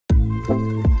Hey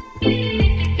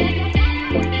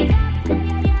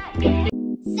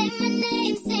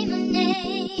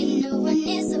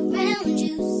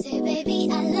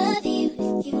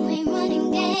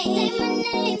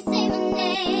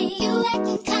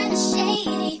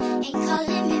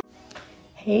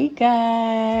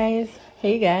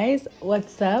guys,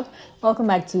 what's up? Welcome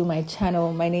back to my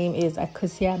channel. My name is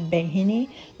akosuabenhene.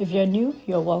 If you're new,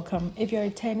 you're welcome. If you're a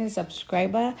 10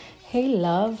 subscriber, hey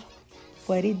love,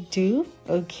 what it do?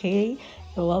 Okay,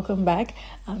 you're welcome back.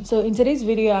 So in today's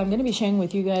video, I'm going to be sharing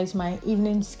with you guys my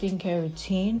evening skincare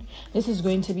routine. This is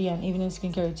going to be an evening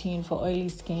skincare routine for oily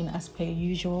skin as per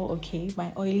usual. Okay,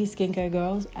 my oily skincare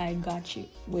girls, I got you.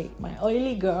 Wait, my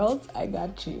oily girls, I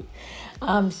got you.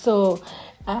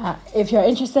 If you're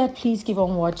interested, please keep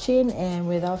on watching, and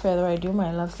without further ado,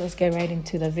 my loves, let's get right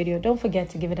into the video. Don't forget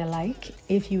to give it a like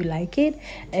if you like it,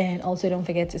 and also don't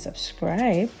forget to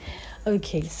subscribe.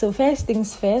 Okay, so first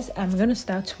things first, I'm going to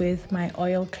start with my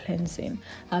oil cleansing.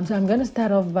 So I'm going to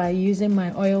start off by using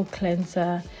my oil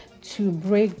cleanser to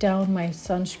break down my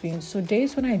sunscreen. So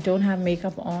days when I don't have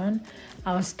makeup on,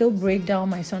 I'll still break down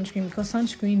my sunscreen because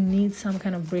sunscreen needs some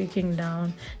kind of breaking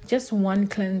down. Just one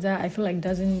cleanser I feel like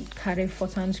doesn't cut it for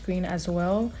sunscreen as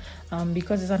well,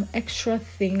 because it's an extra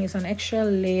thing, it's an extra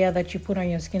layer that you put on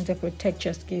your skin to protect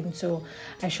your skin. So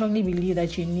I strongly believe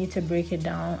that you need to break it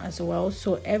down as well.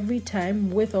 So every time,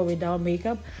 with or without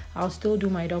makeup, I'll still do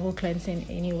my double cleansing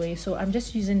anyway. So I'm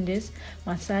just using this,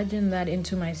 massaging that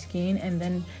into my skin, and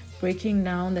then breaking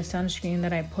down the sunscreen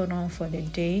that I put on for the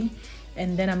day.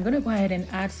 And then I'm going to go ahead and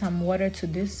add some water to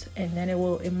this, and then it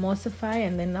will emulsify,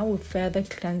 and then that will further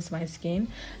cleanse my skin.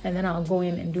 And then I'll go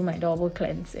in and do my double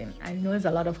cleansing. I know there's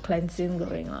a lot of cleansing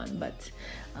going on, but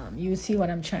you see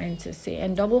what I'm trying to say.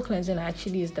 And double cleansing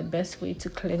actually is the best way to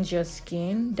cleanse your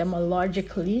skin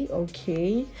dermatologically.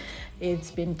 Okay, it's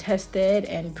been tested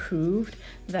and proved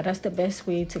that that's the best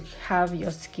way to have your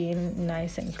skin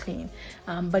nice and clean.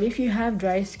 But if you have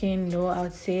dry skin, no, I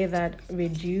would say that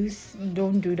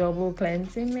don't do double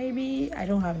cleansing. Maybe I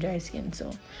don't have dry skin,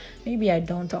 so maybe I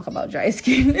don't talk about dry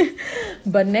skin.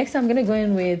 But next I'm gonna go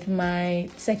in with my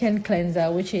second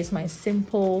cleanser, which is my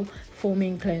simple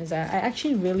foaming cleanser. I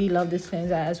actually really love this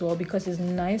cleanser as well because it's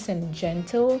nice and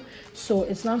gentle, so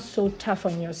it's not so tough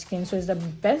on your skin. So it's the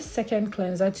best second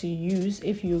cleanser to use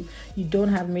if you don't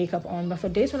have makeup on. But for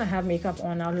days when I have makeup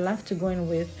on, I'd love to go in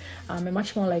with a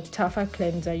much more like tougher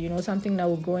cleanser, you know, something that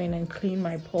will go in and clean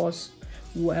my pores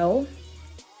well.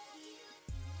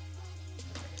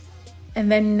 And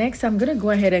then next I'm gonna go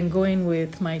ahead and go in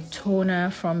with my toner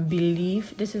from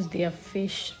Believe. This is their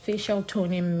facial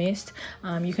toning mist.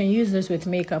 You can use this with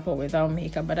makeup or without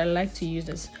makeup, but I like to use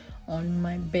this on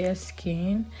my bare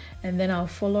skin. And then I'll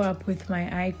follow up with my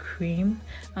eye cream.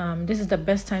 This is the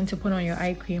best time to put on your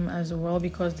eye cream as well,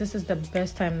 because this is the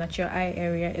best time that your eye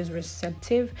area is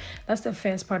receptive. That's the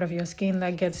first part of your skin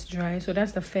that gets dry, so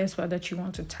that's the first part that you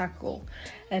want to tackle.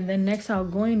 And then next I'll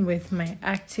go in with my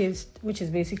actives, which is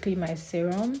basically my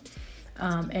serum.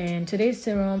 And today's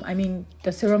serum,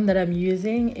 the serum that I'm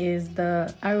using is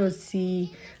the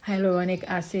ROC hyaluronic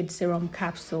acid serum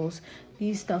capsules.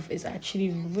 This stuff is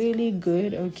actually really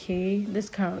good. Okay,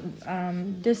 this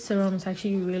serum is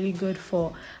actually really good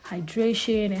for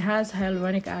hydration. It has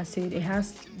hyaluronic acid. It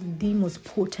has the most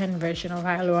potent version of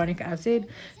hyaluronic acid,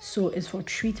 so it's for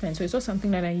treatment. So it's not something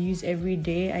that I use every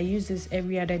day. I use this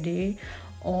every other day,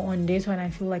 or on days when I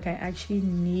feel like I actually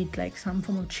need like some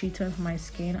form of treatment for my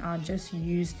skin, I'll just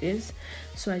use this.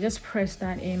 So I just press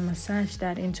that in, massage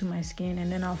that into my skin,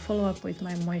 and then I'll follow up with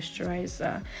my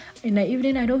moisturizer. In the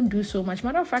evening I don't do so much.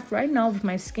 Matter of fact, right now with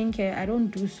my skincare I don't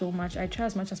do so much. I try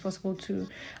as much as possible to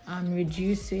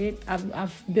reduce it.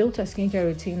 I've built a skincare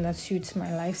routine that suits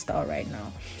my lifestyle right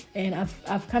now, and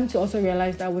I've come to also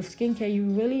realize that with skincare you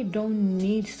really don't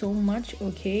need so much.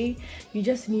 Okay, you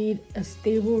just need a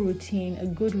stable routine, a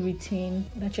good routine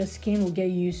that your skin will get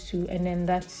used to, and then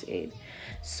that's it.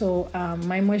 So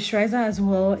my moisturizer as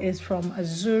well is from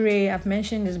Azure. I've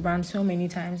mentioned this brand so many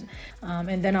times.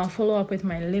 And then I'll follow up with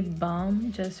my lip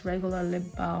balm, just regular lip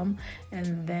balm,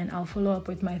 and then I'll follow up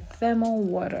with my thermal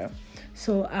water.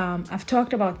 So I've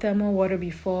talked about thermal water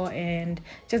before, and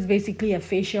just basically a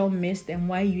facial mist, and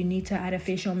why you need to add a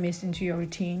facial mist into your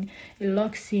routine. It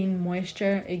locks in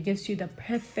moisture. It gives you the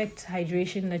perfect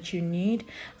hydration that you need.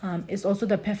 It's also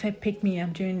the perfect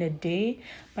pick-me-up during the day,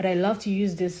 but I love to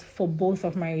use this for both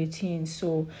of my routines.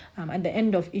 So at the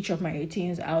end of each of my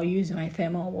routines, I'll use my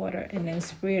thermal water and then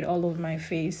spray it all over my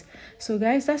face. So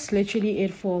guys, that's literally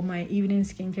it for my evening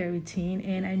skincare routine,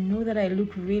 and I know that I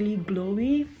look really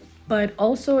glowy. But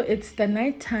also it's the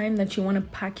night time that you want to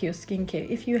pack your skincare.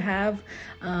 If you have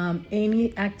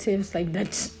any actives like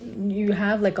that, you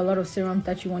have like a lot of serums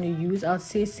that you want to use, I'll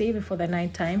say save it for the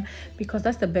night time, because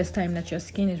that's the best time that your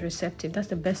skin is receptive. That's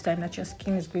the best time that your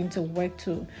skin is going to work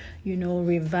to, you know,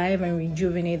 revive and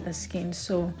rejuvenate the skin.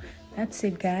 So that's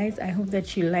it, guys. I hope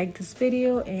that you liked this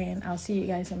video, and I'll see you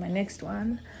guys in my next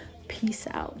one. Peace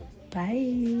out.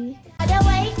 Bye.